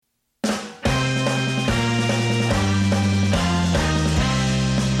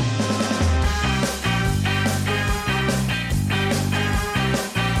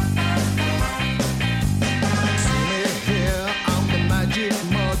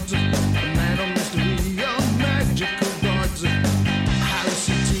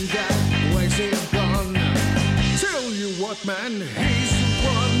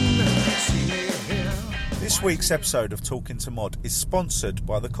This week's episode of Talking to Mod is sponsored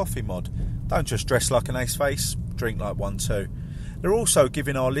by the Coffee Mod. Don't just dress like an ace face, drink like one too. They're also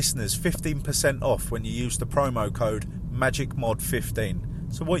giving our listeners 15% off when you use the promo code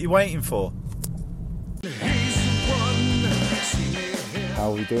MAGICMOD15. So what are you waiting for?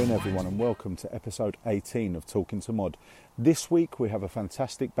 How are we doing, everyone, and welcome to episode 18 of Talking to Mod. This week we have a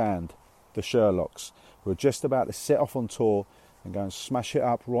fantastic band, the Sherlocks, who are just about to set off on tour and go and smash it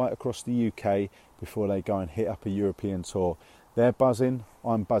up right across the UK before they go and hit up a European tour. They're buzzing,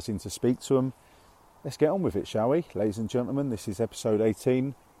 I'm buzzing to speak to them. Let's get on with it, shall we? Ladies and gentlemen, this is episode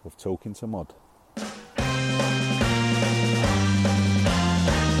 18 of Talking to Mod.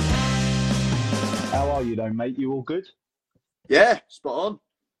 How are you though, mate? You all good? Yeah, spot on.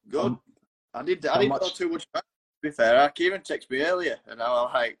 Good. I didn't know too much about it, to be fair. Kieran texted me earlier and I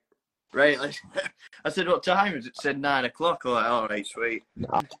was like, right, I said, what time is it? It said 9 o'clock. I'm like, all right, sweet.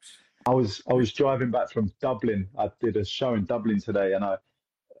 I was driving back from Dublin. I did a show in Dublin today, and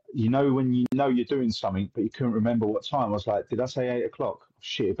when you know you're doing something, but you couldn't remember what time. I was like, did I say 8 o'clock?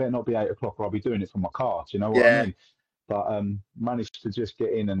 Shit, it better not be 8 o'clock, or I'll be doing it from my car. Do you know what I mean? But managed to just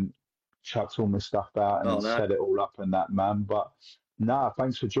get in and chucked all my stuff out and set it all up and that, man. But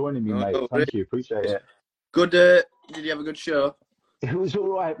thanks for joining me, mate. Thank you, appreciate it. Good. Did you have a good show? It was all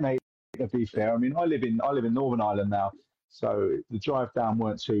right, mate. To be fair, I mean, I live in Northern Ireland now. So the drive down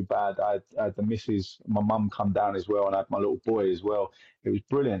weren't too bad. I had the missus, my mum come down as well, and I had my little boy as well. It was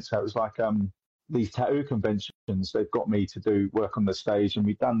brilliant. So it was like these tattoo conventions. They've got me to do work on the stage, and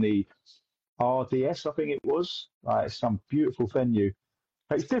we've done the RDS, I think it was. It's some beautiful venue.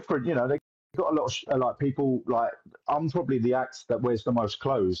 It's different, you know. They got a lot of people. Like, I'm probably the act that wears the most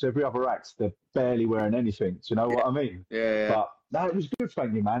clothes. Every other act, they're barely wearing anything. Do you know what I mean? Yeah. But no, it was good,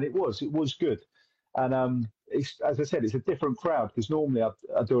 thank you, man. It was good. And it's, as I said, it's a different crowd, because normally I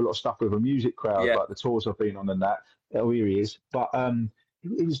do a lot of stuff with a music crowd, like the tours I've been on and that. Oh, here he is. But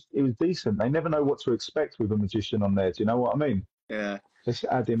it was decent. They never know what to expect with a magician on there. Do you know what I mean? Yeah. Let's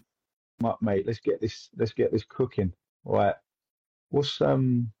add him up, mate. Let's get this cooking. All right.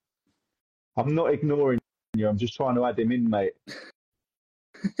 I'm not ignoring you. I'm just trying to add him in, mate.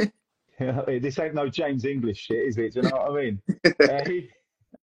 This ain't no James English shit, is it? Do you know what I mean?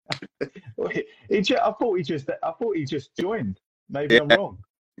 I thought he just joined. Maybe I'm wrong.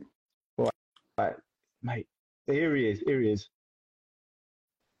 Right, mate. Here he is.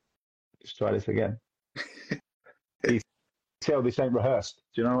 Let's try this again. You tell this ain't rehearsed.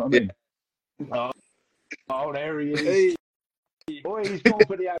 Do you know what I mean? Oh, there he is. Hey. Boy, he's gone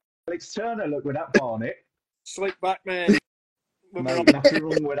for the Alex Turner look with that barnet. Slick back, man. Mate, nothing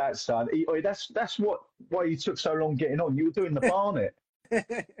wrong with that, son. That's why you took so long getting on. You were doing the barnet.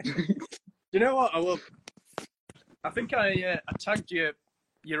 You know what? I think I tagged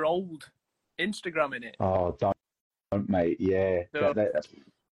your old Instagram in it. Oh, don't mate. Yeah. So,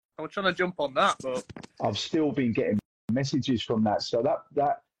 I was trying to jump on that, but I've still been getting messages from that. So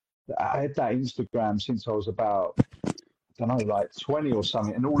that I had that Instagram since I was about, I don't know, like 20 or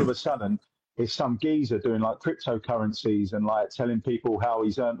something, and all of a sudden there's some geezer doing like cryptocurrencies and like telling people how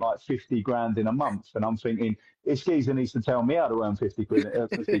he's earned like 50 grand in a month, and I'm thinking, this geezer needs to tell me how to earn 50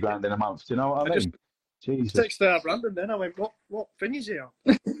 grand in a month. Do you know what I mean? Jesus. Texted Brandon then. I went, what thing is he on?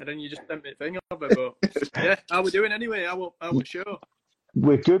 And then you just sent me a thing of it. But yeah, how we doing anyway? How was show?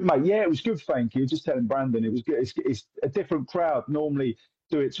 We're good, mate. Yeah, it was good, thank you. Just telling Brandon, it was good. It's a different crowd. Normally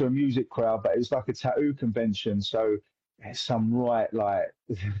do it to a music crowd, but it was like a tattoo convention. So there's some like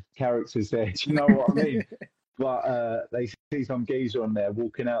characters there. Do you know what I mean? But they see some geezer on there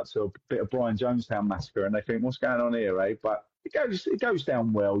walking out to a bit of Brian Jonestown Massacre, and they think, what's going on here, eh? But it goes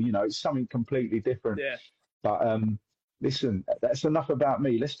down well, you know. It's something completely different. Yeah. But listen, that's enough about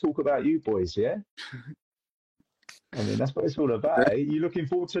me. Let's talk about you boys, yeah? I mean, that's what it's all about. Eh? You looking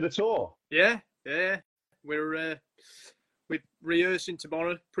forward to the tour? Yeah. We're rehearsing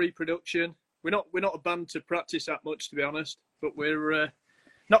tomorrow, pre-production. We're not a band to practice that much, to be honest. But we're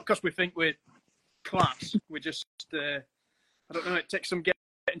not because we think we're class. We're just I don't know. It takes some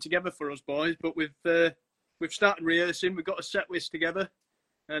getting together for us boys. But we've started rehearsing. We've got a set list together,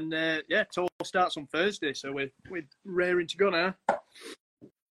 and tour starts on Thursday. So we're raring to go now.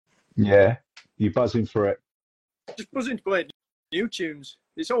 Yeah, you buzzing for it? Just buzzing to play new tunes.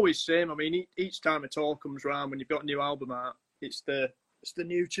 It's always the same. I mean, each time a tour comes around, when you've got a new album out, it's the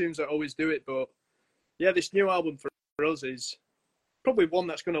new tunes that always do it. But yeah, this new album for us is probably one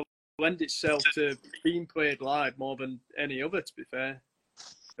that's going to lend itself to being played live more than any other, to be fair.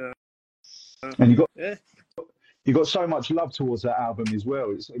 And you got so much love towards that album as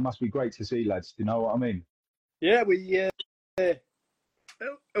well. It must be great to see, lads. Do you know what I mean? Yeah, we a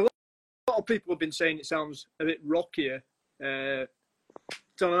lot of people have been saying it sounds a bit rockier. Don't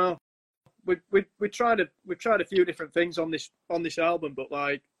know. We tried a few different things on this album, but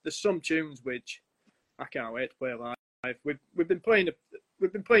like there's some tunes which I can't wait to play live. We've been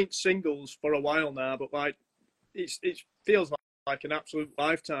playing singles for a while now, but like it feels like an absolute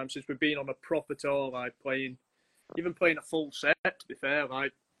lifetime since we've been on a proper tour, like playing a full set. To be fair,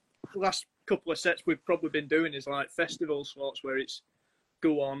 like the last couple of sets we've probably been doing is like festival slots where it's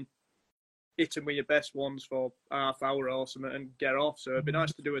go on, hit them with your best ones for half hour or something and get off. So it'd be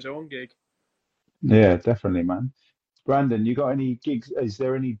nice to do his own gig. Yeah, definitely, man. Brandon, you got any gigs? Is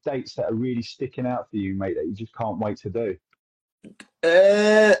there any dates that are really sticking out for you, mate, that you just can't wait to do?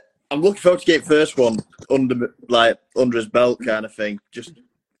 I'm looking forward to getting first one under his belt kind of thing. Just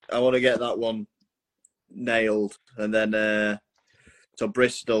I want to get that one nailed, and then to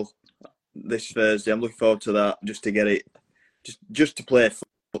Bristol this Thursday. I'm looking forward to that just to get it, just to play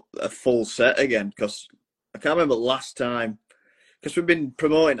a full set again, because I can't remember last time. Because we've been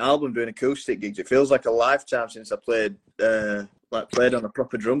promoting album, doing acoustic gigs. It feels like a lifetime since I played on a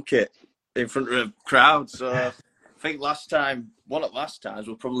proper drum kit in front of a crowd. So I think one of the last times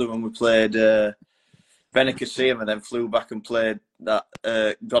was probably when we played Benicassim and then flew back and played that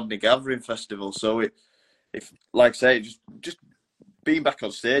Godney Gathering Festival. So if like I say, just being back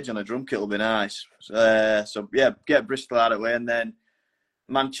on stage on a drum kit will be nice. So yeah, get Bristol out of the way, and then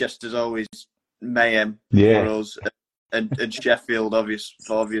Manchester's always mayhem for us. And Sheffield,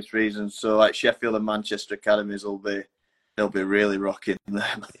 for obvious reasons. So like Sheffield and Manchester academies they'll be really rocking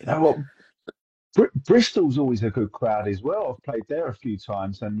them. You know what? Bristol's always a good crowd as well. I've played there a few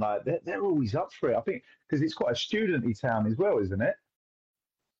times, and like they're always up for it. I think because it's quite a studenty town as well, isn't it?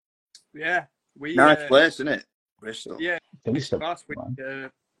 Yeah, nice place, isn't it? Bristol. Yeah, it's class.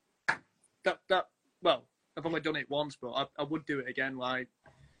 Well, I've only done it once, but I would do it again. Like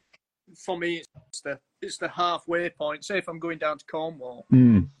for me, it's the halfway point. Say if I'm going down to Cornwall,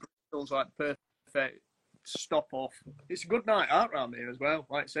 Bristol's like perfect stop off. It's a good night out around here as well.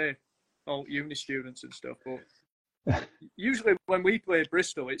 Like say, all uni students and stuff. But usually when we play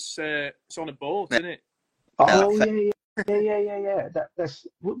Bristol, it's on a boat, isn't it? Oh yeah. That's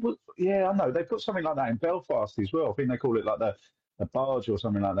yeah. I know they've got something like that in Belfast as well. I think they call it like the barge or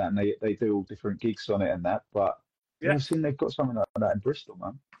something like that, and they do all different gigs on it and that. But yeah, I've seen they've got something like that in Bristol,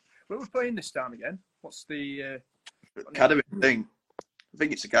 man. Where are we playing this time again? What's the Academy thing? I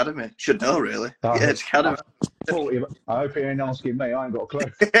think it's Academy. Should know, really. Yeah, it's Academy. I hope he ain't asking me. I ain't got a clue.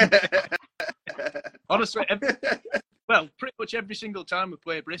 Honestly, pretty much every single time we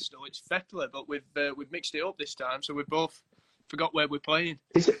play Bristol, it's Fettler, but we've mixed it up this time, so we both forgot where we're playing.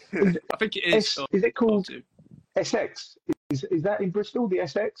 I think it is. Is it called SX? Is that in Bristol? The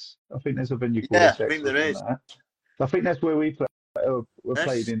SX? I think there's a venue called SX. I think there is. I think that's where we play. We're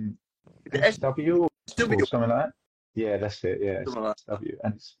played in SW or something like that. Yeah, that's it. Yeah, SW.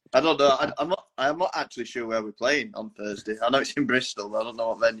 And I don't know. I'm not actually sure where we're playing on Thursday. I know it's in Bristol, but I don't know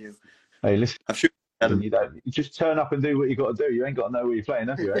what venue. Hey, listen. I'm sure you just turn up and do what you got to do. You ain't got to know where you're playing,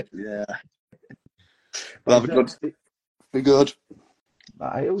 have you? Eh? Yeah. Well, be good.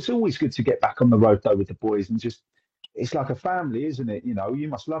 It's always good to get back on the road though with the boys and it's like a family, isn't it? You know, you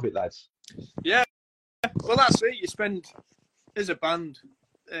must love it, lads. Yeah. Well, that's it. You spend as a band,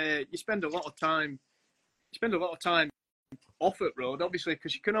 you spend a lot of time off at road, obviously,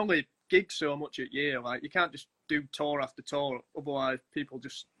 because you can only gig so much a year. Like you can't just do tour after tour, otherwise people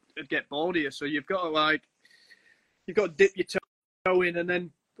just get bored of you. So you've got to dip your toe in and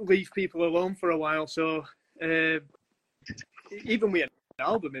then leave people alone for a while. So even with an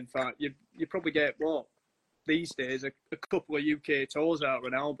album, in fact, you probably get these days a couple of UK tours out of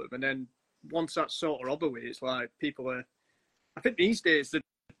an album, and then once that's sort of over with, it's like people are. I think these days the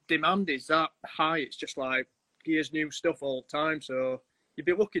demand is that high. It's just like here's new stuff all the time. So you'd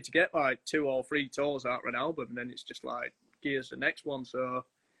be lucky to get like 2 or 3 tours out of an album, and then it's just like here's the next one. So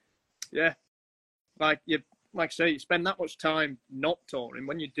yeah, like I say, you spend that much time not touring.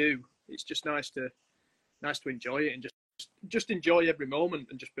 When you do, it's just nice to enjoy it and just enjoy every moment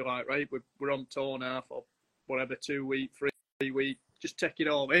and just be like, right, we're on tour now for whatever 2 week, 3 week, just take it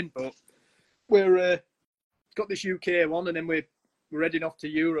all in. But we're got this UK one, and then we're heading off to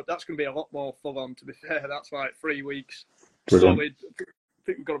Europe. That's going to be a lot more full on, to be fair. That's like 3 weeks solid. I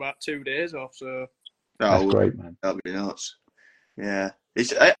think we've got about 2 days off. So that's great, man. That'll be nuts. Yeah.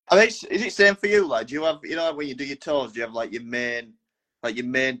 Is it same for you? Like, do you have, when you do your tours, do you have like your main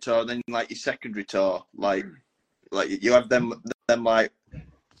tour, and then like your secondary tour? Like you have them like,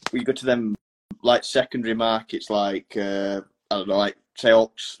 we go to them like secondary markets, like I don't know, like say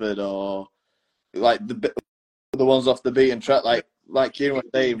Oxford or like the ones off the beaten track, like Kieran was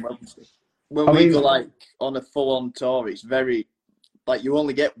saying. when we go like on a full-on tour, it's very like you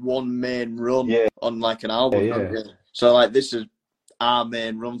only get one main run on like an album, don't you? So like this is our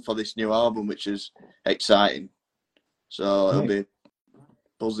main run for this new album, which is exciting. So it'll be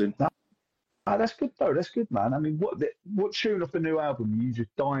buzzing. That's good though. That's good, man. I mean, what tune off the new album are you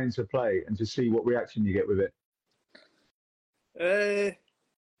just dying to play and to see what reaction you get with it?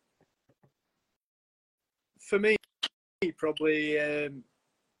 For me, probably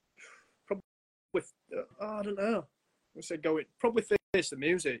I don't know. I said probably Face the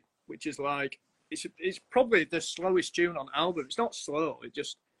Music, which is like it's probably the slowest tune on the album. It's not slow.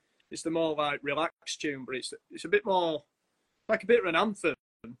 It's the more like relaxed tune, but it's a bit more like a bit of an anthem.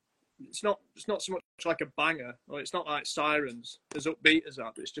 It's not so much like a banger, or it's not like Sirens as upbeat as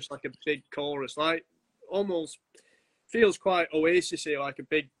that. But it's just like a big chorus, like almost feels quite Oasis-y, like a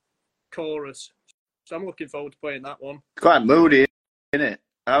big chorus. So I'm looking forward to playing that one. Quite moody, isn't it?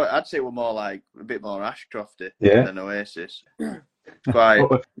 I'd say we're more like a bit more Ashcrofty than Oasis. Quite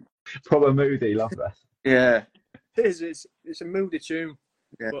proper moody, love that. Yeah, it is. It's a moody tune,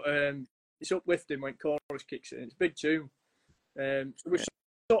 but it's uplifting when chorus kicks in. It's a big tune. So we've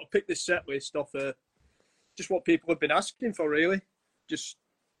sort of picked this set list off just what people have been asking for, really. Just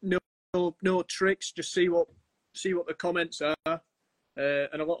no tricks. Just see what the comments are.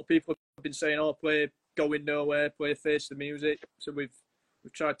 And a lot of people have been saying, "Oh, play Going Nowhere, play Face the Music." So we've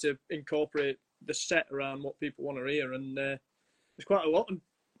tried to incorporate the set around what people want to hear, and there's quite a lot of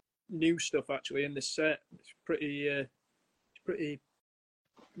new stuff actually in this set. It's pretty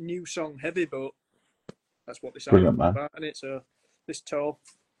new song heavy, but that's what this album is about, and it's this tour.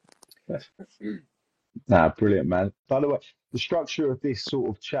 Yes. Brilliant, man. By the way, the structure of this sort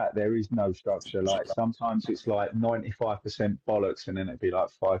of chat, there is no structure. Like sometimes it's like 95% bollocks, and then it'd be like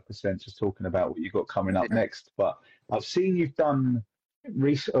 5% just talking about what you've got coming up next. But I've seen you've done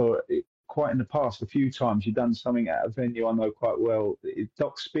quite in the past a few times. You've done something at a venue I know quite well.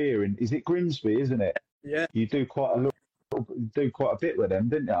 Doc Spear is it Grimsby, isn't it? Yeah. You do quite a bit with them,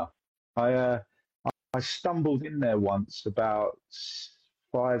 didn't you? I stumbled in there once about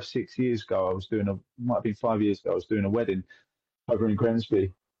 5-6 years ago. Might have been 5 years ago. I was doing a wedding over in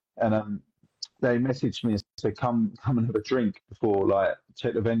Grimsby, and they messaged me and said, "Come and have a drink before, like,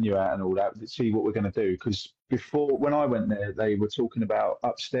 check the venue out and all that. See what we're going to do." Because before, when I went there, they were talking about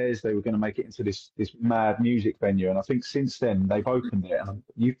upstairs. They were going to make it into this mad music venue, and I think since then they've opened it. And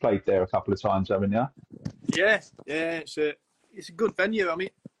you've played there a couple of times, haven't you? Yeah. It's a good venue. I mean,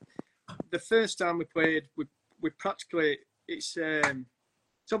 the first time we played, we practically it's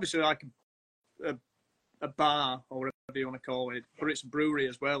obviously like a bar or whatever you want to call it, but it's a brewery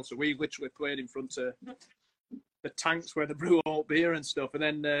as well. So we literally played in front of the tanks where they brew all beer and stuff. And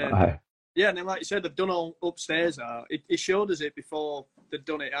then, and then like you said, they've done all upstairs art. It showed us it before they'd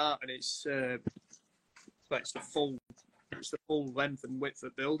done it out, and it's the full length and width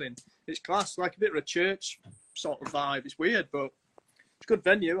of the building. It's class, like a bit of a church sort of vibe. It's weird, but it's a good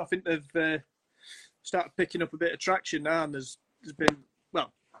venue. I think they've started picking up a bit of traction now, and there's been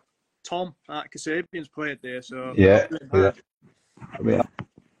Tom at Kasabian's played there, so yeah. I mean,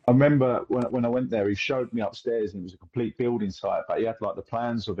 I remember when I went there, he showed me upstairs, and it was a complete building site, but he had like the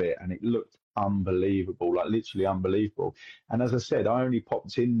plans of it, and it looked unbelievable, like literally unbelievable. And as I said, I only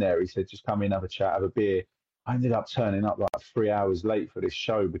popped in there. He said, "Just come in, have a chat, have a beer." I ended up turning up like 3 hours late for this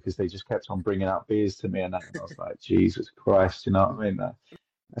show because they just kept on bringing out beers to me, and I was like, Jesus Christ, you know what I mean?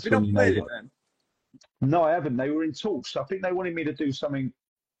 That's when you know. It then? No, I haven't. They were in talks. I think they wanted me to do something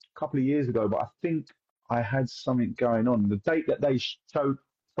a couple of years ago, but I think I had something going on. The date that they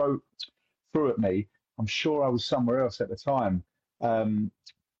threw at me, I'm sure I was somewhere else at the time.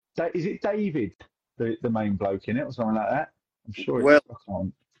 Is it David, the main bloke in it, or something like that? I'm sure it's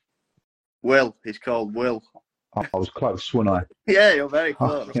Will. He's called Will. I was close, wasn't I? Yeah, you're very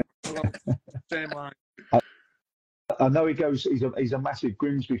close. Same line. I know he goes. He's a massive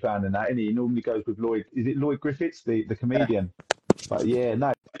Grimsby fan, and that, isn't he? He normally goes with Lloyd. Is it Lloyd Griffiths, the comedian? But yeah,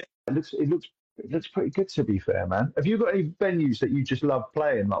 no, it looks pretty good, to be fair, man. Have you got any venues that you just love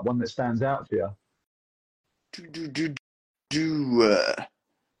playing, like one that stands out for you?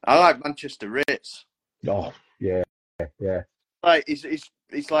 I like Manchester Ritz. Oh yeah. Like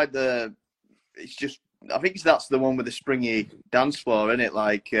it's like it's just, I think that's the one with the springy dance floor, isn't it?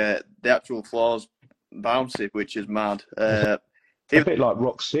 Like the actual floor's bouncy, which is mad. A bit like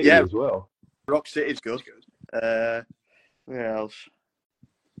Rock City as well. Rock City's good. Where else?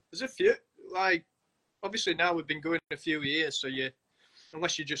 There's a few. Like, obviously now we've been going a few years, so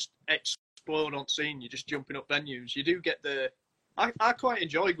unless you just explode on scene, you're just jumping up venues. You do get I quite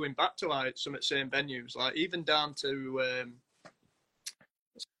enjoy going back to like some of the same venues, like even down to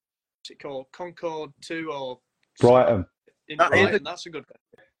it called? Concord 2 or Brighton. In Brighton, that's a good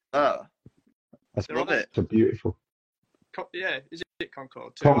venue. Oh, That's love it. It's a beautiful. Yeah, is it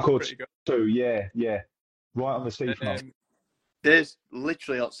Concord 2? Concord 2, yeah. Right on the seafront. There's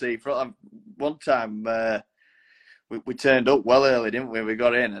literally on seafront. One time we turned up well early, didn't we? We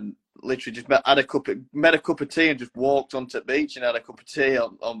got in and literally just met a cup of tea and just walked onto the beach and had a cup of tea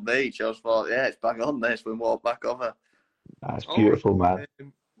on beach. I was thought, yeah, it's bang on this. We walked back over. That's beautiful, man.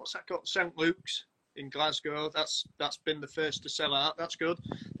 What's that called? St. Luke's in Glasgow. That's been the first to sell out. That's good.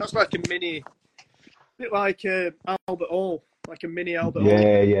 That's like a mini, bit like Albert Hall, like a mini Albert Hall.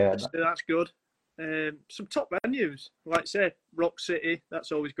 Yeah. That's good. Some top venues, like say Rock City.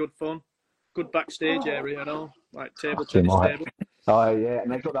 That's always good fun. Good backstage area and all, like table tennis table. Oh yeah, and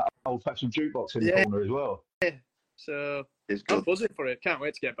they've got that old-fashioned jukebox in the corner as well. Yeah, so I'm buzzing for it. Can't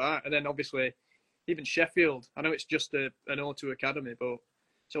wait to get back. And then obviously, even Sheffield. I know it's just an O2 academy, but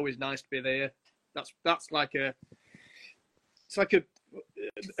it's always nice to be there. That's like a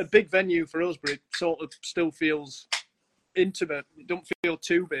big venue for us, but it sort of still feels intimate. It don't feel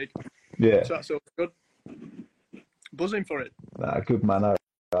too big. Yeah, so that's all good. Buzzing for it. Good man. I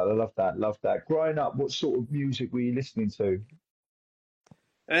love that. Growing up, what sort of music were you listening to?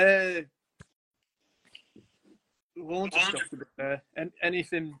 Loads of stuff. And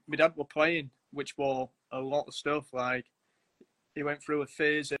anything my dad were playing, which were a lot of stuff. Like he went through a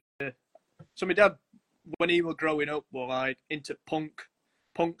phase. So my dad, when he was growing up, were like into punk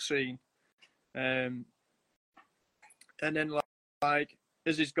scene, and then like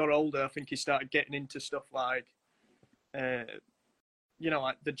as he's got older, I think he started getting into stuff like, like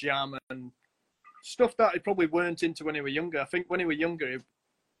the Jam and stuff that he probably weren't into when he was younger. I think when he was younger,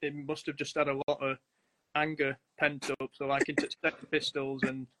 he must have just had a lot of anger pent up. So like into Sex Pistols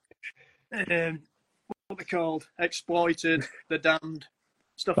and what they called, Exploited, The Damned,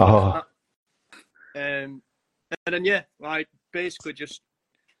 stuff like that. And then like basically just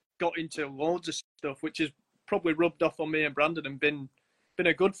got into loads of stuff, which has probably rubbed off on me and Brandon and been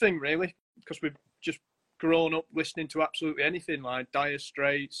a good thing really, because we've just grown up listening to absolutely anything like Dire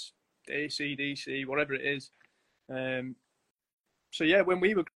Straits, AC/DC, whatever it is. So yeah, when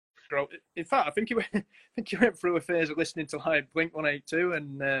we were growing, in fact, I think you went through a phase of listening to like Blink-182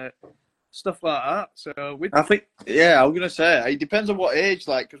 and stuff like that. So I think, I was gonna say it depends on what age,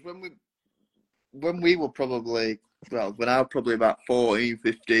 like, because when we were probably, well, when I was probably about 14,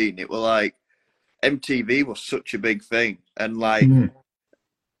 15, it was like MTV was such a big thing, and like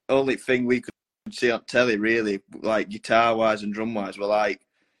only thing we could see on telly really, like guitar wise and drum wise, were like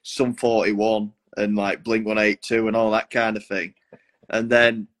Sum 41 and like Blink-182 and all that kind of thing. And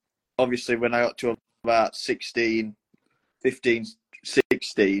then obviously when I got to about 15,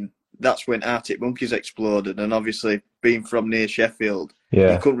 16, that's when Arctic Monkeys exploded. And obviously being from near Sheffield,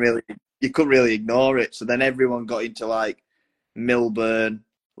 you couldn't really ignore it. So then everyone got into like Milburn,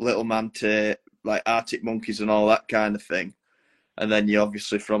 Little Manty, like Arctic Monkeys and all that kind of thing. And then you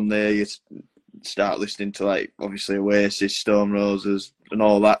obviously from there you start listening to like obviously Oasis, Stone Roses and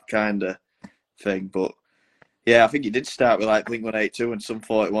all that kind of thing. But yeah, I think you did start with like Blink-182 and Sum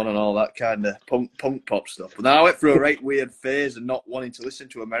 41 and all that kind of punk pop stuff. But then I went through a right weird phase and not wanting to listen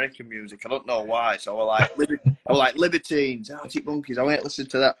to American music. I don't know why. So I was like Libertines, Arctic Monkeys. I went to listen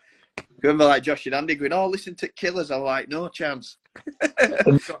to that. Remember like Josh and Andy going, listen to Killers. I was like, no chance. Wait,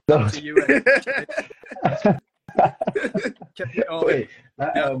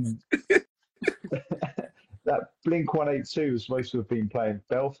 that Blink-182 was supposed to have been playing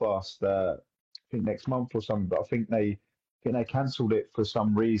Belfast, I think next month or something, but I think they cancelled it for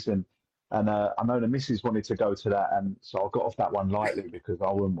some reason. And I know the missus wanted to go to that, and so I got off that one lightly because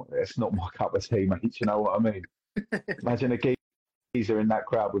it's not my cup of tea, mate. You know what I mean? Imagine a geezer in that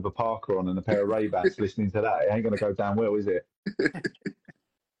crowd with a Parker on and a pair of Ray-Bans listening to that. It ain't going to go down well, is it?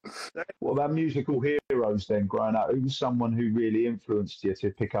 What about musical heroes then, growing up? Who was someone who really influenced you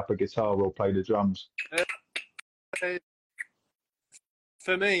to pick up a guitar or play the drums?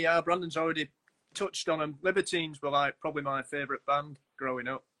 For me, Brandon's already touched on them. Libertines were like probably my favourite band growing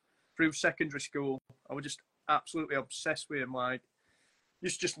up. Through secondary school, I was just absolutely obsessed with them. Like,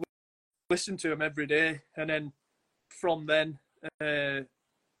 used to just listen to them every day. And then from then,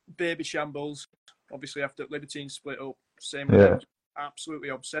 Baby Shambles, obviously after Libertines split up, same with them. Absolutely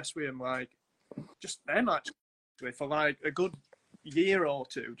obsessed with him, like just them actually for like a good year or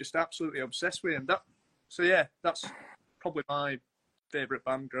two, just absolutely obsessed with him. That's probably my favourite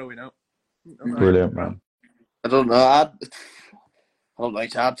band growing up. Brilliant, man. I don't know.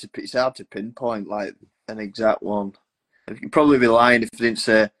 It's hard to pinpoint like an exact one. You'd probably be lying if I didn't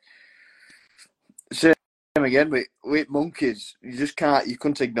say again with Monkeys, you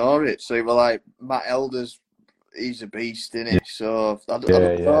couldn't ignore it. So we're like Matt Elders, he's a beast, isn't he? So I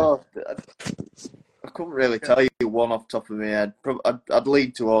don't know. I couldn't really tell you one off the top of my head. I'd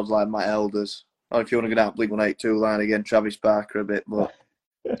lean towards like Matt Elders. Or if you want to go down Blink-182 line again, Travis Barker a bit, but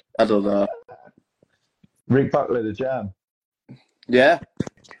I don't know. Rick Buckler, the Jam. Yeah.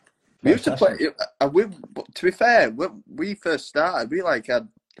 We used to play. To be fair, when we first started, we had.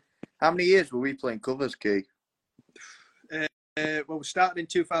 How many years were we playing covers, Key? Well, we started in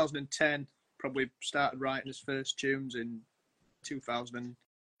 2010. Probably started writing his first tunes in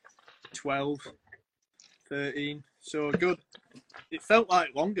 2012, 13. So good. It felt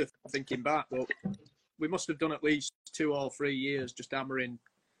like longer thinking back, but we must have done at least 2 or 3 years just hammering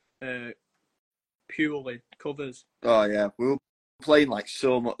purely covers. Oh yeah, we were playing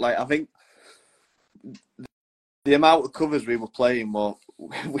so much. I think the amount of covers we were playing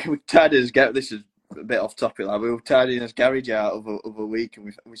we were tired as this is a bit off topic. We were tidying his garage out of a week,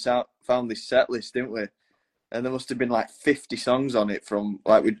 and we found this set list, didn't we? And there must have been 50 songs on it. From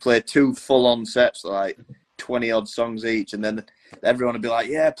we'd play 2 full-on sets, 20 odd songs each, and then everyone would be like,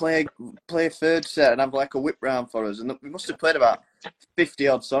 "Yeah, play a third set," and have a whip round for us. And we must have played about 50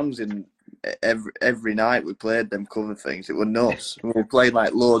 odd songs in every night. We played them cover things. It was nuts. We played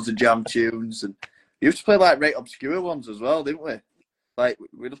loads of jam tunes, and we used to play right obscure ones as well, didn't we?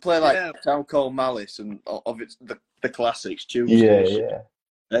 We'd play Town Called Malice and of its the classics tunes. Yeah.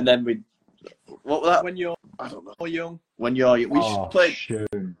 And then what was that? When you're I don't know. young. When you're young. We just played.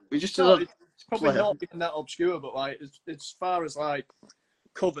 We just it's probably not even that obscure, but as far as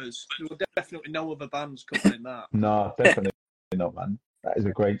covers, there were definitely no other bands covering that. No, definitely not, man. That is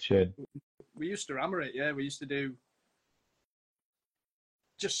a great tune. We used to hammer it, yeah. We used to do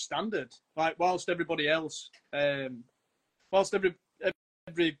just standard, whilst everybody else, whilst every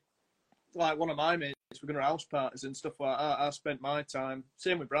one of my mates were going to house parties and stuff like that, I spent my time,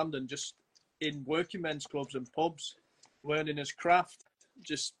 same with Brandon, just in working men's clubs and pubs, learning his craft,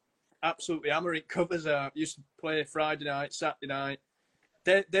 just absolutely hammering covers out. Used to play Friday night, Saturday night.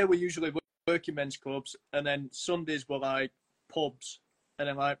 They were usually working men's clubs, and then Sundays were pubs. And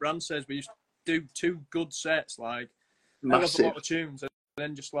then Brand says, we used to do 2 good sets, a lot of tunes, and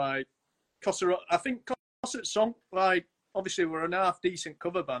then just I think Cosset song, obviously we're an half decent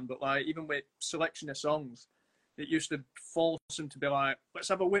cover band, but even with selection of songs, it used to force them to be let's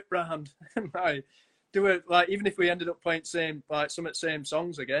have a whip round, do it even if we ended up playing some of the same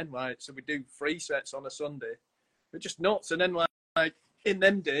songs again, so we do 3 sets on a Sunday. We're just nuts. And then in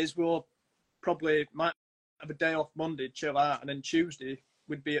them days we'll probably might have a day off Monday, chill out, and then Tuesday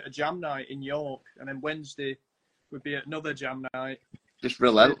we'd be at a jam night in York, and then Wednesday we'd be at another jam night. Just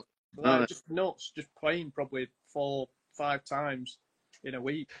relentless. Just nuts, just playing probably 4-5 times in a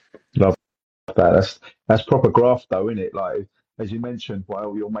week. Love that. That's proper graft though, isn't it? As you mentioned,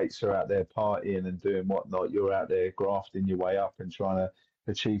 while your mates are out there partying and doing whatnot, you're out there grafting your way up and trying to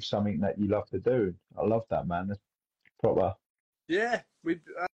achieve something that you love to do. I love that, man. That's proper. Yeah,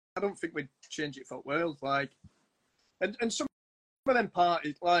 I don't think we'd change it for the world. And some of them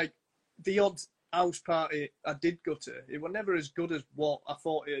parties, the odd house party I did go to, it was never as good as what I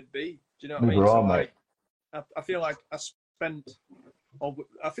thought it'd be. Do you know what I mean? So, mate. I feel like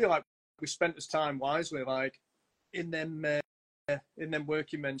we spent this time wisely, in them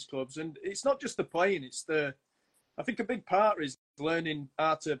working men's clubs. And it's not just the playing; it's I think a big part is learning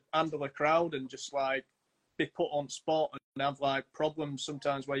how to handle a crowd and just be put on spot and have problems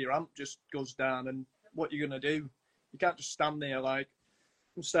sometimes where your amp just goes down, and what you're gonna do. You can't just stand there and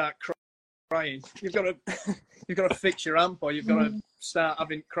start crying. You've got to fix your amp, or you've got to start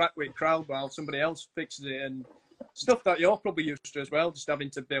having crack with crowd while somebody else fixes it, and stuff that you're probably used to as well. Just having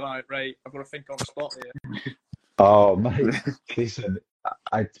to be right, I've got to think on the spot here. Oh mate, listen,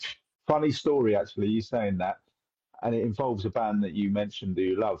 funny story actually. You saying that, and it involves a band that you mentioned that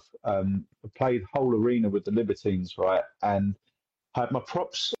you love. I played whole arena with the Libertines, right, and had my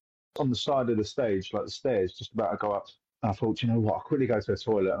props on the side of the stage, the stairs, just about to go up. I thought, you know what, I'll quickly go to the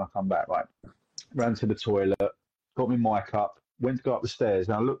toilet and I'll come back. Right, ran to the toilet, got my mic up, went to go up the stairs,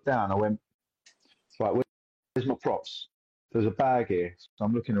 and I looked down. I went, right, where's my props? There's a bag here. So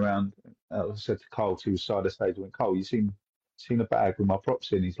I'm looking around. I said to Cole, who was side of the stage, I went, Cole, you seen a bag with my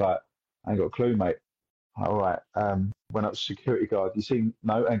props in? He's like, I ain't got a clue, mate. All right. Went up to security guard. You seen?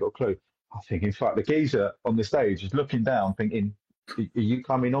 No, ain't got a clue. I'm thinking, fuck, the geezer on the stage is looking down, thinking, are you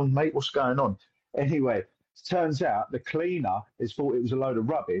coming on, mate? What's going on? Anyway, turns out the cleaner has thought it was a load of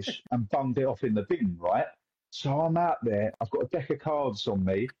rubbish and bunged it off in the bin, right? So I'm out there. I've got a deck of cards on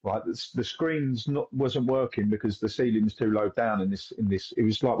me. Right, the screen's not wasn't working because the ceiling's too low down in this. It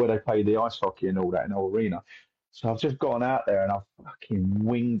was like where they play the ice hockey and all that in our arena. So I've just gone out there and I've fucking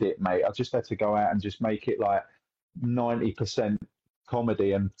winged it, mate. I just had to go out and just make it like 90%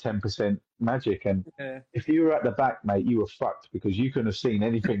 comedy and 10% magic. And if you were at the back, mate, you were fucked because you couldn't have seen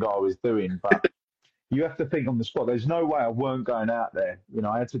anything I was doing. But you have to think on the spot. There's no way I weren't going out there. You know,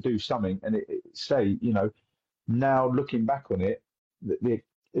 I had to do something. And now looking back on it, the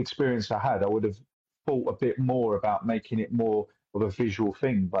experience I had, I would have thought a bit more about making it more of a visual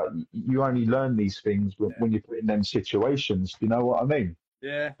thing. But you only learn these things when you're put in them situations. You know what I mean?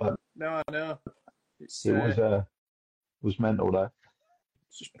 Yeah. But no, I know. It was mental though.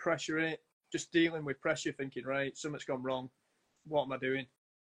 It's just pressure, it. Just dealing with pressure, thinking, right, something's gone wrong. What am I doing?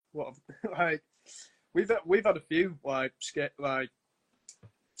 Like we've had a few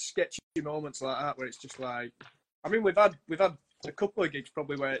sketchy moments like that where it's just like, I mean, we've had a couple of gigs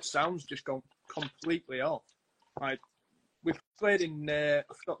probably where it sounds just gone completely off. Like we played in I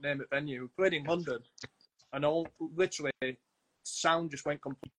forgot the name of the venue. We played in London, and literally sound just went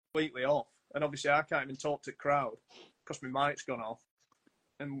completely off. And obviously I can't even talk to the crowd because my mic's gone off,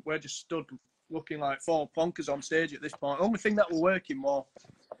 and we're just stood looking like four plonkers on stage at this point. The only thing that were working more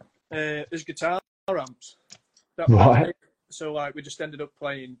is guitar amps. Right. So like we just ended up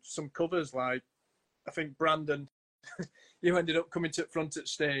playing some covers. Like I think Brandon, you ended up coming to the front at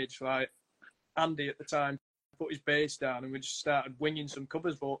stage. Like Andy at the time put his bass down, and we just started winging some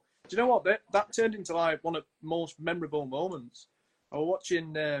covers. But do you know what? That turned into like one of the most memorable moments. I was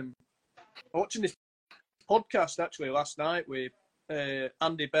watching this podcast actually last night with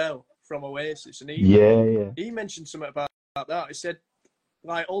Andy Bell from Oasis, and he mentioned something about that. He said,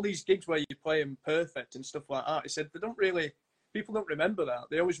 like, all these gigs where you play them perfect and stuff like that, he said people don't remember that.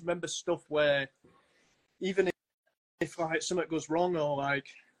 They always remember stuff where even if like something goes wrong, or like,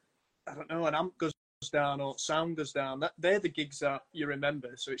 I don't know, an amp goes down or sound goes down, they're the gigs that you remember.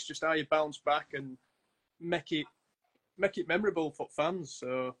 So it's just how you bounce back and make it memorable for fans.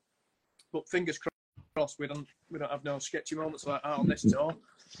 So, but fingers crossed we don't have no sketchy moments like that on this tour.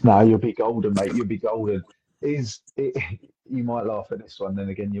 No, you'll be golden, mate. You'll be golden. You might laugh at this one, then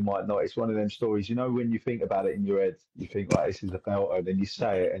again you might not. It's one of them stories, you know, when you think about it in your head, you think like this is a belter, then you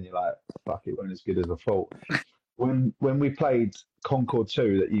say it and you're like, fuck, it wasn't as good as I thought. When we played Concord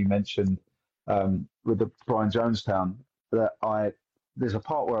 2 that you mentioned with the Brian Jonestown, there's a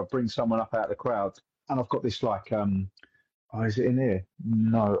part where I bring someone up out of the crowd and I've got this like is it in here?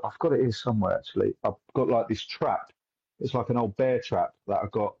 No, I've got it here somewhere actually. I've got like this trap. It's like an old bear trap that I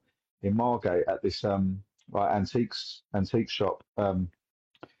got in Margate at this like antique shop. Cut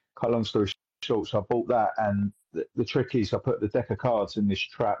a long story short, so I bought that, and the trick is I put the deck of cards in this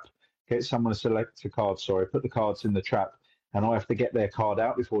trap, get someone to select a card, put the cards in the trap, and I have to get their card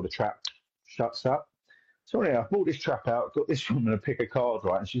out before the trap shuts up. So yeah, I bought this trap out, got this woman to pick a card,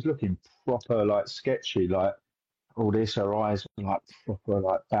 right, and she's looking proper like sketchy, like all this, her eyes are like proper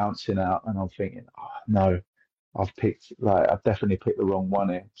like bouncing out, and I'm thinking, oh no, I've definitely picked the wrong one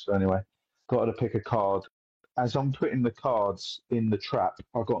here. So anyway, got her to pick a card. As I'm putting the cards in the trap,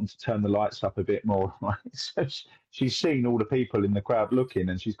 I got them to turn the lights up a bit more. Right? So she's seen all the people in the crowd looking,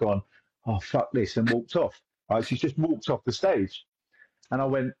 and she's gone, "Oh fuck this," and walked off. Right? She's just walked off the stage, and I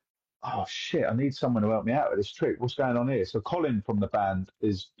went, "Oh shit! I need someone to help me out with this trick. What's going on here?" So Colin from the band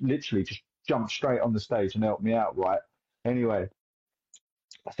is literally just jumped straight on the stage and helped me out. Right? Anyway,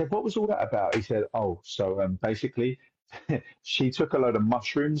 I said, "What was all that about?" He said, "Oh, so basically." She took a load of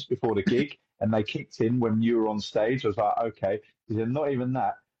mushrooms before the gig and they kicked in when you were on stage. I was like, okay. He said, not even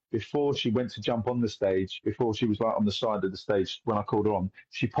that. Before she went to jump on the stage, before she was like on the side of the stage when I called her on,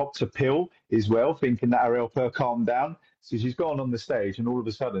 she popped a pill as well, thinking that would help her calm down. So she's gone on the stage and all of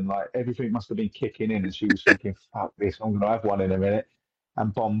a sudden, like everything must have been kicking in and she was thinking, fuck this, I'm going to have one in a minute,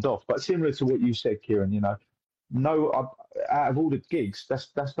 and bombed off. But similar to what you said, Kieran, you know, out of all the gigs, that's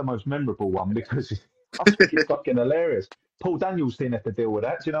the most memorable one because I think it's fucking hilarious. Paul Daniels didn't have to deal with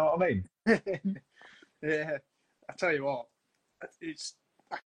that. Do you know what I mean? Yeah, I tell you what,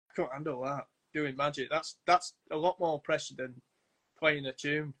 I can't handle that. Doing magic, that's a lot more pressure than playing a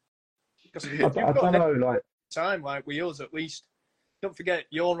tune. Because I don't know, like time like with us at least. Don't forget,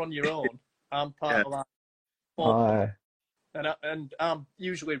 you're on your own. I'm part of that. And I'm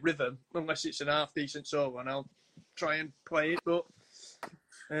usually rhythm, unless it's an half decent solo, and I'll try and play it. But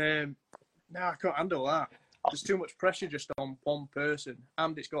no, I can't handle that. There's too much pressure just on one person,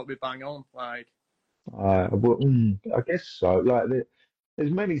 and it's got to be bang on. Like, well, I guess so. Like,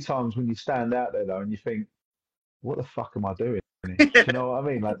 there's many times when you stand out there though, and you think, "What the fuck am I doing?" Do you know what I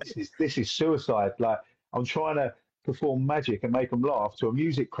mean? Like, this is suicide. Like, I'm trying to perform magic and make them laugh to a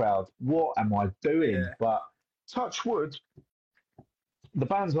music crowd. What am I doing? Yeah. But touch wood, the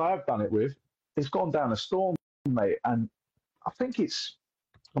bands I have done it with, it's gone down a storm, mate. And I think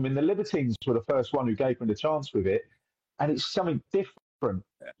I mean, the Libertines were the first one who gave me the chance with it, and it's something different.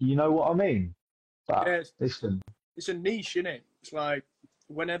 You know what I mean? But Yeah, listen, it's a niche, isn't it? It's like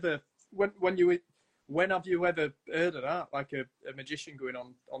when have you ever heard of that? Like a magician going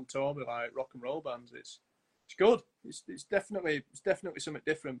on tour with like rock and roll bands. It's good. It's definitely something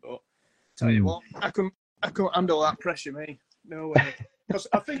different. But tell you what, I couldn't handle that pressure, me. No way. Because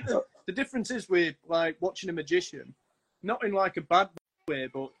I think the difference is with like watching a magician, not in like a bad way,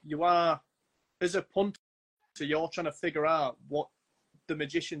 but you are, as a punter, you're trying to figure out what the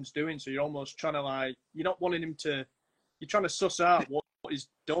magician's doing. So you're almost trying to like, you're not wanting him to, you're trying to suss out what he's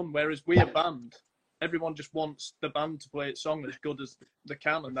done. Whereas we a band, everyone just wants the band to play its song as good as they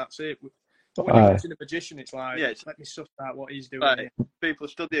can, and that's it. But when you're watching a magician, it's like, let me suss out what he's doing. Right. People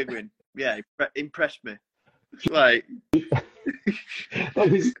study going, impress me. Like,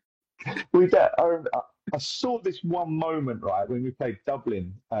 I saw this one moment, right, when we played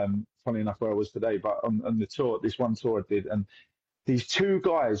Dublin, funny enough where I was today, but on the tour, this one tour I did, and these two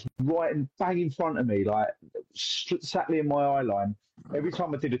guys right and bang in front of me, like exactly in my eye line. Every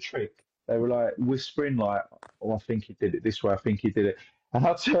time I did a trick, they were like whispering, like, "Oh, I think he did it this way. I think he did it." And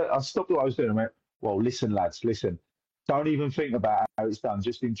I stopped what I was doing. I went, "Well, listen, lads, listen. Don't even think about how it's done.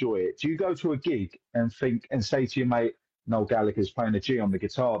 Just enjoy it. Do you go to a gig and think and say to your mate, Noel Gallagher's playing a G on the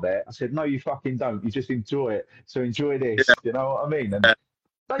guitar there?" I said, "No, you fucking don't. You just enjoy it. So enjoy this." You know what I mean? And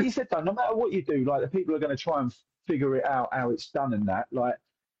like you said, though, no matter what you do, like the people are going to try and figure it out how it's done and that. Like,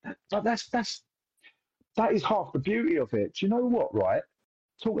 but that is half the beauty of it. Do you know what? Right,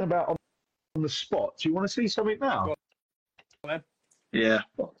 talking about on the spot. Do you want to see something now? Yeah.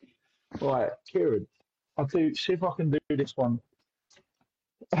 Right, Kieran, I'll see if I can do this one.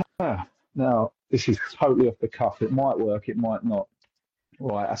 Now, this is totally off the cuff. It might work, it might not.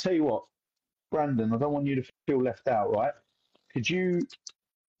 Right, I tell you what, Brandon, I don't want you to feel left out. Right? Could you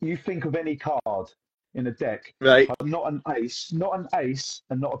think of any card in a deck? Right. Not an ace,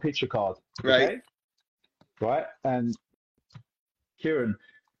 and not a picture card. Right. Okay? Right. And Kieran,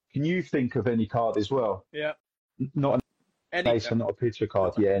 can you think of any card as well? Yeah. Not an ace and not a picture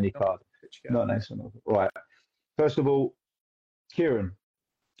card. Yeah, any card. Not an ace and not. Right. First of all, Kieran,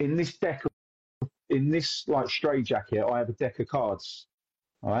 in this deck, in this like stray jacket, I have a deck of cards.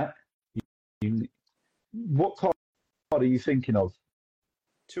 All right. What card are you thinking of?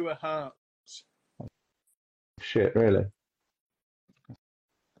 Two of Hearts. Shit, really?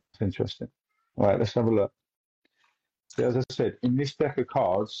 That's interesting. All right, let's have a look. So as I said, in this deck of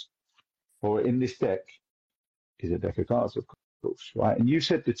cards, or in this deck, is a deck of cards, of course, right? And you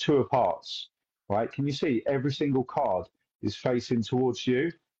said the two of hearts, right? Can you see every single card is facing towards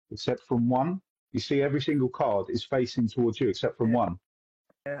you, except from one? You see every single card is facing towards you, except from one.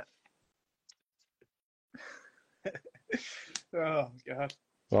 Yeah. Oh, God.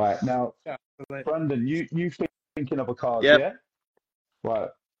 Right, now, Brandon, you thinking of a card, Yep. yeah? Right.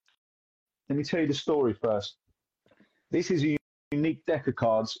 Let me tell you the story first. This is a unique deck of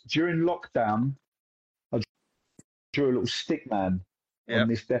cards. During lockdown, I drew a little stick man on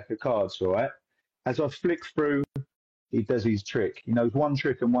this deck of cards, all right? As I flick through, he does his trick. He knows one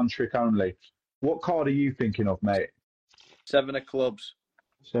trick and one trick only. What card are you thinking of, mate? 7 of clubs.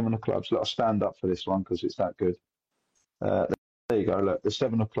 7 of clubs. Let us stand up for this one because it's that good. There you go. Look, the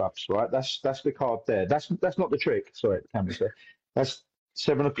 7 of clubs, right? That's the card there. That's not the trick. Sorry, the camera's there. That's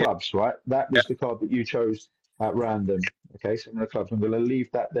 7 of clubs, right? That was the card that you chose at random. Okay, 7 of clubs. I'm going to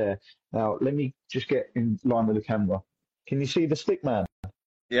leave that there. Now, let me just get in line with the camera. Can you see the stick man?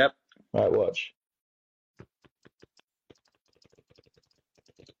 Yep. Right, watch.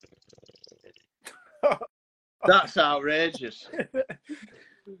 That's outrageous.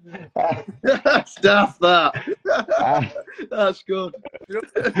 That's daft, that. That's good.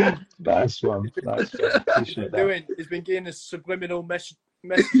 Nice one. Nice one. He's been getting a subliminal message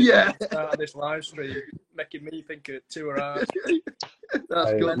out of this live stream, making me think of two of ours.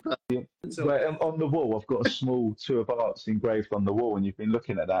 That's good. On the wall, I've got a small 2 of hearts engraved on the wall, and you've been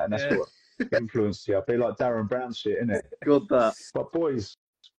looking at that, and that's what influenced you. I feel like Darren Brown shit, isn't it? Good, that. But boys,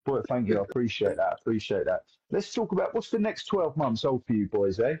 thank you. I appreciate that. Let's talk about what's the next 12 months hold for you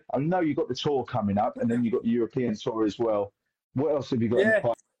boys, eh? I know you've got the tour coming up, and then you've got the European tour as well. What else have you got in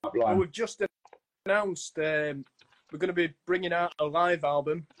the pipeline? Well, we've just announced we're going to be bringing out a live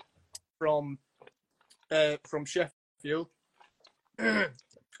album from Sheffield. And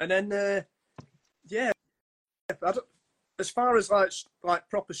then, as far as like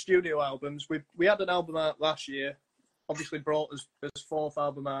proper studio albums, we had an album out last year. Obviously brought us fourth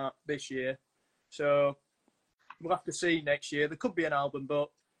album out this year, so we'll have to see next year. There could be an album, but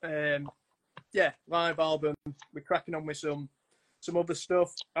yeah, live album. We're cracking on with some other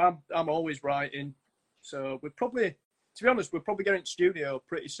stuff. I'm always writing, so we're probably, to be honest, we're probably getting studio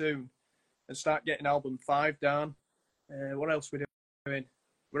pretty soon and start getting album 5 down. What else we're doing?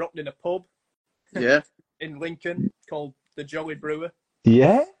 We're opening a pub. Yeah. In Lincoln called the Jolly Brewer.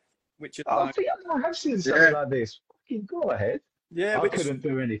 Yeah. Which is I think I have seen something like this. Fucking go ahead. Yeah, I couldn't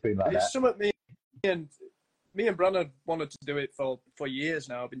do anything like that. It's something me and Brannon wanted to do it for years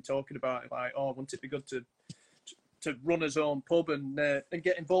now. I've been talking about it, like, oh, wouldn't it be good to run his own pub and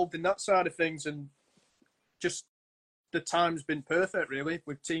get involved in that side of things, and just the time's been perfect, really.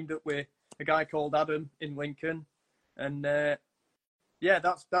 We've teamed up with a guy called Adam in Lincoln, and yeah,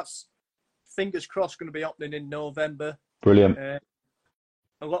 that's fingers crossed going to be opening in November. Brilliant.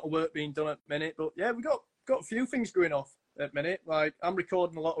 A lot of work being done at the minute, but yeah, we've got a few things going off at the minute. Like, I'm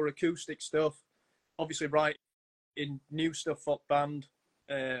recording a lot of acoustic stuff, obviously writing new stuff for the band,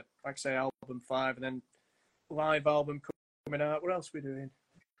 like I say, album 5, and then live album coming out. What else are we doing?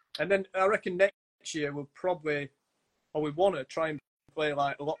 And then I reckon next year we'll probably, or we want to try and play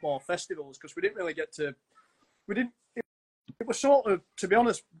like a lot more festivals, because we didn't really get to, it was sort of, to be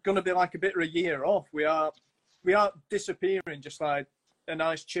honest, going to be like a bit of a year off. We are disappearing, just like a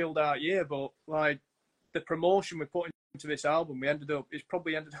nice chilled out year, but like the promotion we put into this album, it's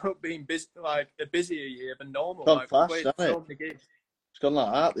probably ended up being busy, like a busier year than normal. Gone like, fast, hasn't it? It's gone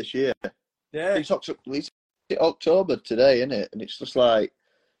like that this year. Yeah. It's October today, isn't it? And it's just like,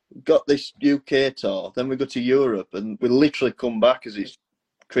 got this UK tour, then we go to Europe, and we literally come back as it's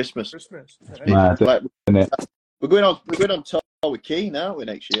Christmas. Mad, like, isn't it? We're going on tour with Keane, aren't we,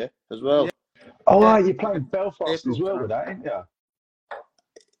 next year as well? Yeah. Oh, right, you're playing Belfast as well with that, ain't you?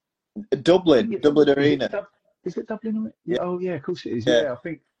 Dublin Arena. Is it Dublin? Yeah. Oh, yeah, of course it is. Yeah. Yeah,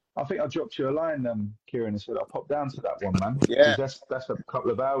 I think I dropped you a line, Kieran, and said I'll pop down to that one, man. Yeah. That's a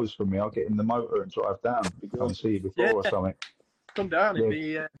couple of hours from me. I'll get in the motor and drive down. Come and see you before or something. Come down, it'd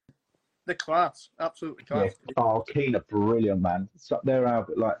be the class, absolutely class. Yeah. Oh, Keane are brilliant, man. It's up there,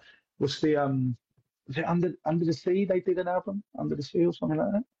 Albert. Like, what's the was it Under the Sea? They did an album, Under the Sea or something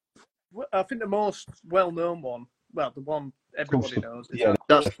like that. Well, I think the most well-known one, well, the one everybody knows.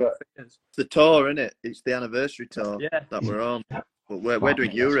 That's the tour, isn't it? It's the anniversary tour that we're on. But we're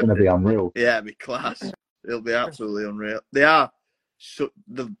doing Europe. It's going to be unreal. Yeah, it'll be class. It'll be absolutely unreal. They are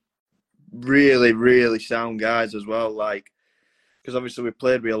the really, really sound guys as well. Like, because obviously we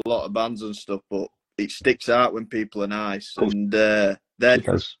played with a lot of bands and stuff, but it sticks out when people are nice. And their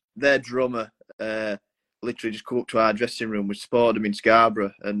drummer literally just come up to our dressing room. We spotted him in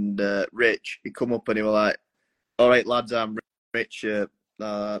Scarborough, and Rich, he come up and he was like, "All right, lads, I'm Rich," and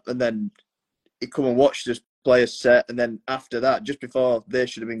then he come and watched us play a set, and then after that, just before they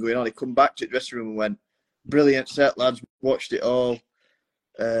should have been going on, he come back to the dressing room and went, "Brilliant set, lads, watched it all."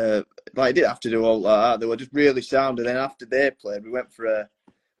 Like, he didn't have to do all like that. They were just really sound. And then after they played, we went for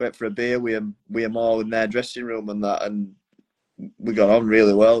a beer with them all in their dressing room and that, and we got on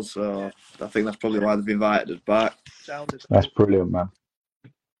really well. So I think that's probably why they've invited us back. That's brilliant, man.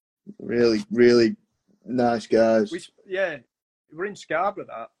 Really, really nice guys. We're in Scarborough.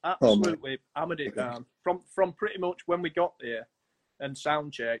 That absolutely hammered it down from pretty much when we got there and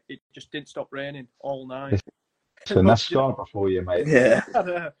sound check. It just didn't stop raining all night. So that's Scarborough for you, mate. Yeah.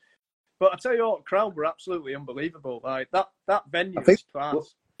 But I tell you what, crowd were absolutely unbelievable. Like that venue is class. I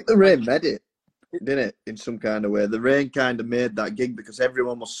think the rain made it, didn't it? In some kind of way, the rain kind of made that gig because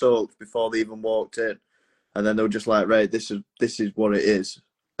everyone was soaked before they even walked in, and then they were just like, "Right, this is what it is,"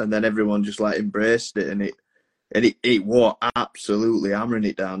 and then everyone just like embraced it, and it was absolutely hammering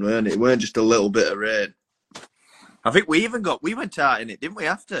it down, weren't it? It weren't just a little bit of rain. I think we went out in it, didn't we?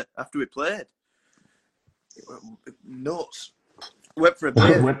 After we played, it was nuts. We went for a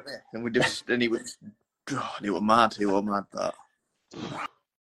beer, and it was mad. He was mad, that.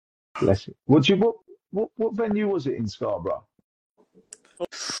 Bless it. What venue was it in Scarborough?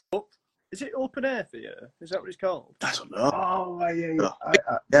 Is it open air theatre? Is that what it's called? I don't know. Oh,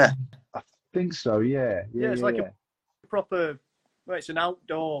 Yeah. I think so. Yeah. Yeah, it's like a proper. Well, it's an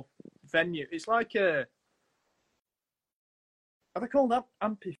outdoor venue. It's like are they called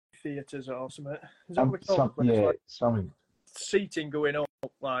amphitheatres or something? Is that what they're called? Something. Seating going up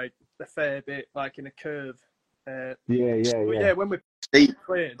like a fair bit, like in a curve. Yeah. When we're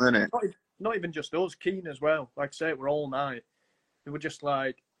playing, not even just us, Keane as well. Like I say, we're all night. They were just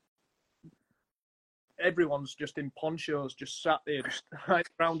like, everyone's just in ponchos, just sat there, just like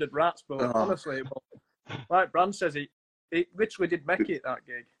grounded rats. But honestly, like Brand says, it literally did make it, that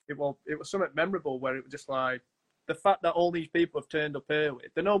gig. It was something memorable where it was just like the fact that all these people have turned up early.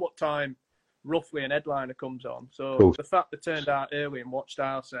 They know what time roughly an headliner comes on, so Cool. the fact they turned out early and watched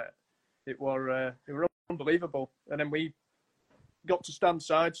our set, it were unbelievable. And then we got to stand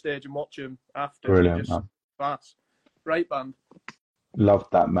side stage and watch them after. Brilliant, just class. Great band. Love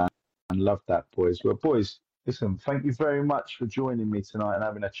that, man. And love that, boys. Well, boys, listen, thank you very much for joining me tonight and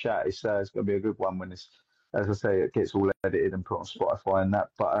having a chat. It's going to be a good one when it's, as I say, it gets all edited and put on Spotify and that.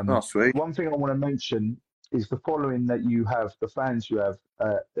 But sweet. One thing I want to mention is the following that you have, the fans you have,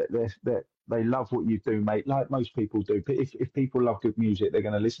 they love what you do, mate, like most people do. But if people love good music, they're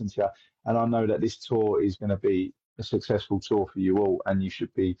going to listen to you. And I know that this tour is going to be a successful tour for you all, and you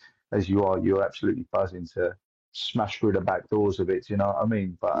should be, as you are, you're absolutely buzzing to smash through the back doors of it. Do you know what I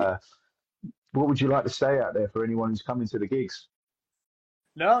mean? But what would you like to say out there for anyone who's coming to the gigs?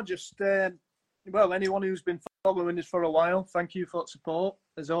 No, just well, anyone who's been following us for a while, thank you for the support.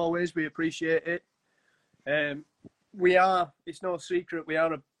 As always, we appreciate it. We are, it's no secret, we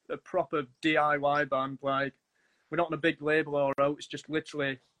are a proper DIY band. Like, we're not on a big label or out. It's just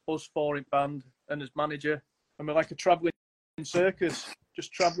literally us four in band and as manager, and we're like a travelling circus,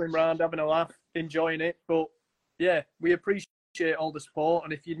 just travelling around, having a laugh, enjoying it. But yeah, we appreciate all the support,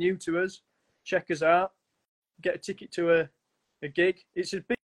 and if you're new to us, check us out, get a ticket to a gig. It's the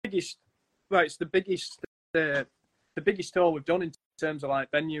biggest, right? It's the biggest tour we've done in terms of like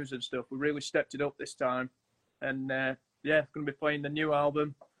venues and stuff. We really stepped it up this time, and yeah, going to be playing the new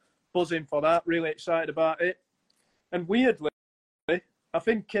album. Buzzing for that. Really excited about it. And weirdly, I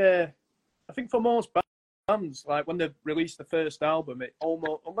think for most bands, like when they release the first album, it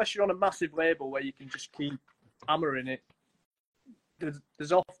almost, unless you're on a massive label where you can just keep hammering it,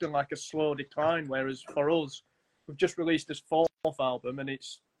 there's often like a slow decline. Whereas for us, we've just released this fourth album, and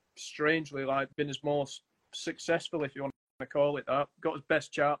it's strangely like been his most successful, if you want to call it that. Got his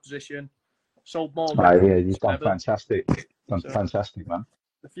best chart position, sold more. Yeah, you've done fantastic. Fantastic, man.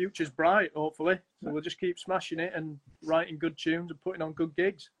 The future's bright, hopefully. So we'll just keep smashing it and writing good tunes and putting on good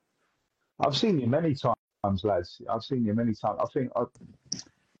gigs. I've seen you many times, lads. I've seen you many times. I think I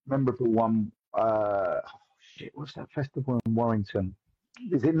remember the one. What's that festival in Warrington?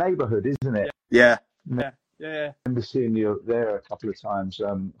 Is it Neighbourhood, isn't it? Yeah. Yeah. I remember seeing you there a couple of times.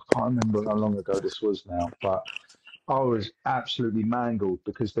 I can't remember how long ago this was now, but I was absolutely mangled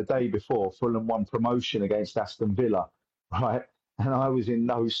because the day before, Fulham won promotion against Aston Villa, right? And I was in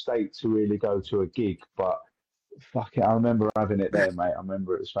no state to really go to a gig, but fuck it, I remember having it there, mate. I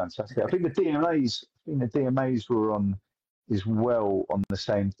remember it was fantastic. I think the DMAs were on as well on the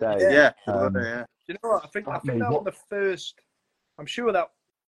same day. Yeah. You know what? I think that was the first. I'm sure that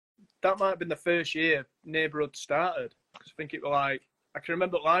might have been the first year Neighbourhood started. I think it was like, I can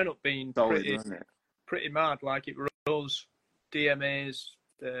remember the lineup being pretty mad. Like it was DMAs,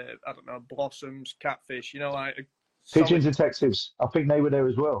 I don't know, Blossoms, Catfish. You know, like Pigeon Detectives. I think they were there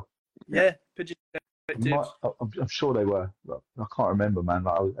as well. Yeah, Pigeon Detectives. I'm sure they were. I can't remember, man.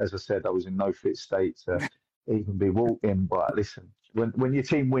 Like, as I said, I was in no fit state to even be walking. But listen, when your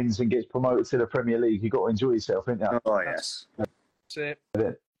team wins and gets promoted to the Premier League, you've got to enjoy yourself, haven't you? Oh, yes. That's it.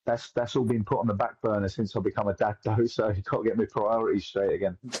 That's all been put on the back burner since I've become a dad, though. So you've got to get my priorities straight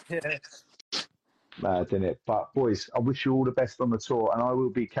again. Yeah. Didn't it? But boys, I wish you all the best on the tour, and I will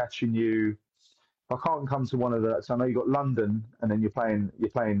be catching you. I can't come to one of the. So I know you got London, and then you're playing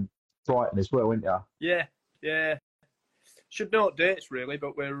Brighton as well, aren't you? Yeah. Should know dates really,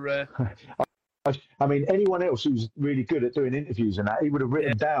 but we're. I mean, anyone else who's really good at doing interviews and that, he would have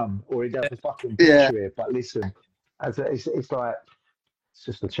written down, or he'd have a fucking picture it. But listen, it's like it's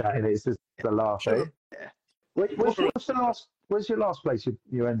just a chat, and it's just a laugh. Sure. Eh? Yeah. Where's your last place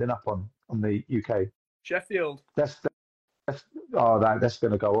you're ending up on the UK? Sheffield. That's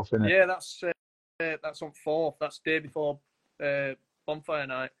going to go off, isn't it? Yeah, that's on 4th. That's day before bonfire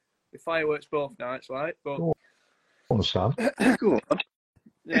night. With fireworks both nights, right? But son. Cool.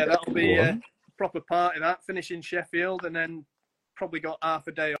 Yeah, that'll be a proper party. That finish in Sheffield, and then probably got half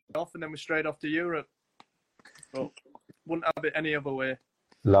a day off, and then we're straight off to Europe. But wouldn't have it any other way.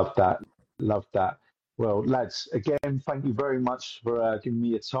 Love that. Well, lads, again, thank you very much for giving me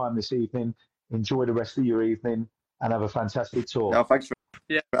your time this evening. Enjoy the rest of your evening and have a fantastic tour. No, thanks for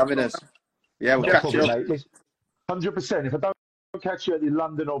having us. Yeah, we'll catch you. 100%. If I don't catch you at the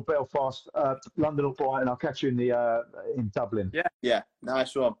London or Belfast, London or Brighton, I'll catch you in Dublin. Yeah,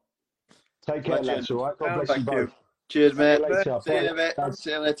 nice one. Take care, lads, all right? God bless you both. Cheers, mate. See you later.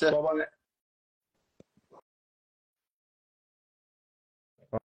 See you later. Bye-bye.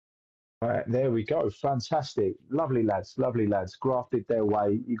 All right, there we go. Fantastic, lovely lads. Grafted their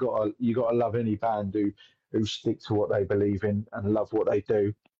way. You got to love any band who stick to what they believe in and love what they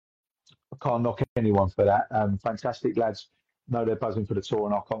do. I can't knock anyone for that. Fantastic lads. Know they're buzzing for the tour,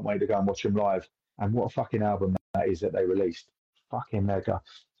 and I can't wait to go and watch them live. And what a fucking album that is that they released. Fucking mega.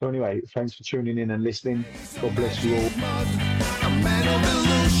 So anyway, thanks for tuning in and listening. God bless you all. A man of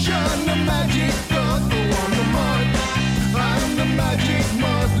illusion, a magic god, on the mud. I'm the magic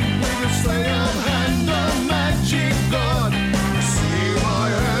mud, with a sleight of hand, the magic god. See my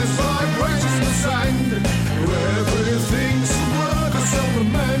hands vibrating the sand. Everything's work, I saw the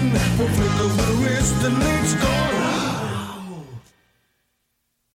man, for flick of the wrist and